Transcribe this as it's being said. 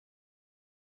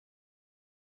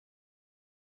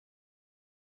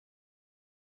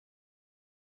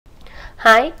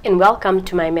Hi and welcome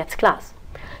to my maths class.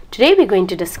 Today we're going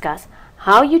to discuss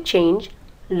how you change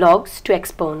logs to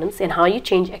exponents and how you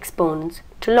change exponents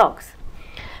to logs.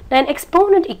 Now an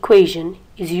exponent equation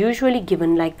is usually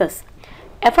given like this.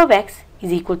 F of x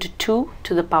is equal to 2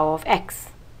 to the power of x.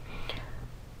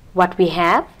 What we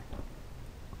have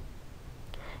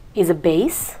is a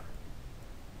base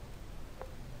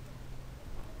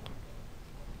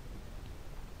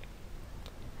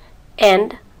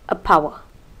and a power.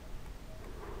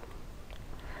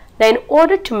 Now in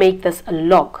order to make this a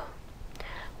log,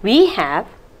 we have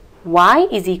y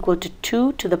is equal to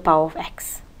 2 to the power of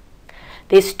x.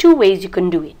 There's two ways you can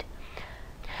do it.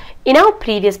 In our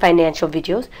previous financial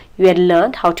videos, you had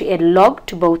learned how to add log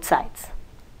to both sides.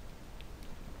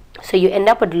 So you end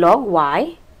up with log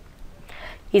y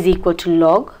is equal to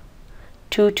log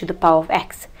 2 to the power of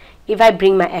x. If I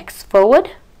bring my x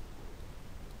forward,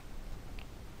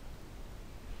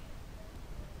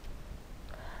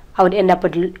 I would end up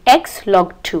with x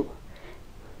log 2.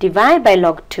 Divide by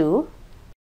log 2.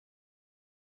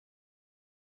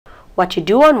 What you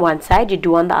do on one side, you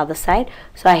do on the other side.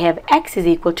 So I have x is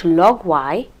equal to log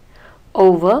y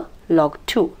over log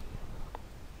 2.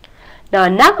 Now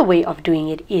another way of doing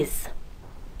it is,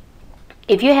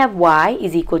 if you have y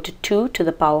is equal to 2 to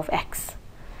the power of x,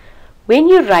 when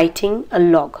you're writing a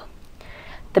log,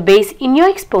 the base in your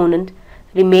exponent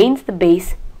remains the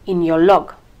base in your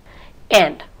log.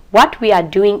 And what we are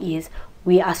doing is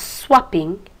we are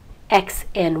swapping x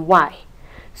and y.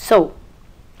 So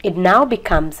it now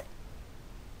becomes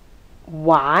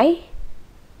y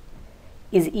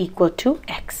is equal to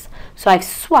x. So I've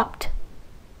swapped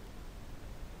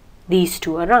these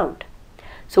two around.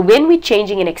 So when we're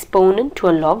changing an exponent to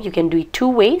a log, you can do it two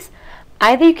ways.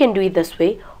 Either you can do it this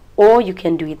way or you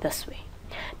can do it this way.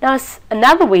 Now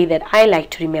another way that I like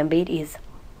to remember it is,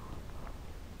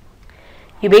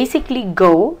 you basically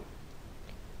go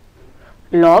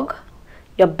log,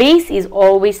 your base is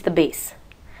always the base,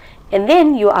 and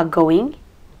then you are going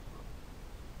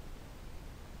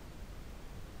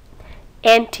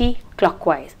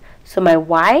anti-clockwise. So my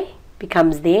y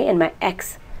becomes there and my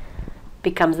x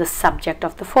becomes the subject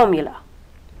of the formula.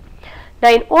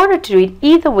 Now in order to do it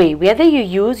either way, whether you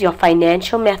use your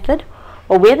financial method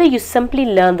or whether you simply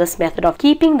learn this method of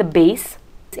keeping the base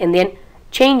and then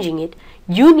changing it,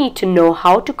 you need to know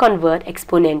how to convert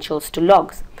exponentials to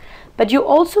logs. But you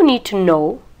also need to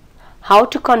know how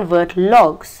to convert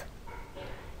logs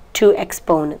to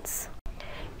exponents.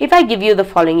 If I give you the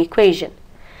following equation,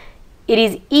 it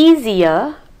is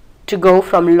easier to go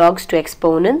from logs to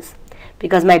exponents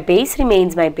because my base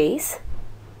remains my base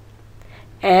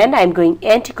and I'm going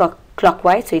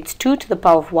anti-clockwise, so it's 2 to the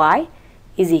power of y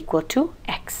is equal to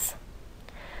x.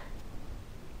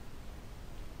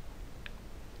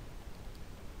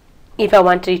 If I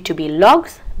wanted it to be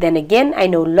logs, then again I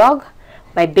know log,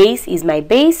 my base is my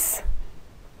base,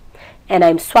 and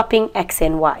I'm swapping x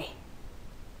and y.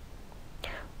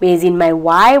 Whereas in my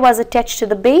y was attached to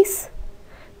the base,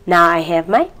 now I have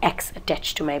my x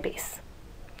attached to my base.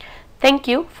 Thank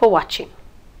you for watching.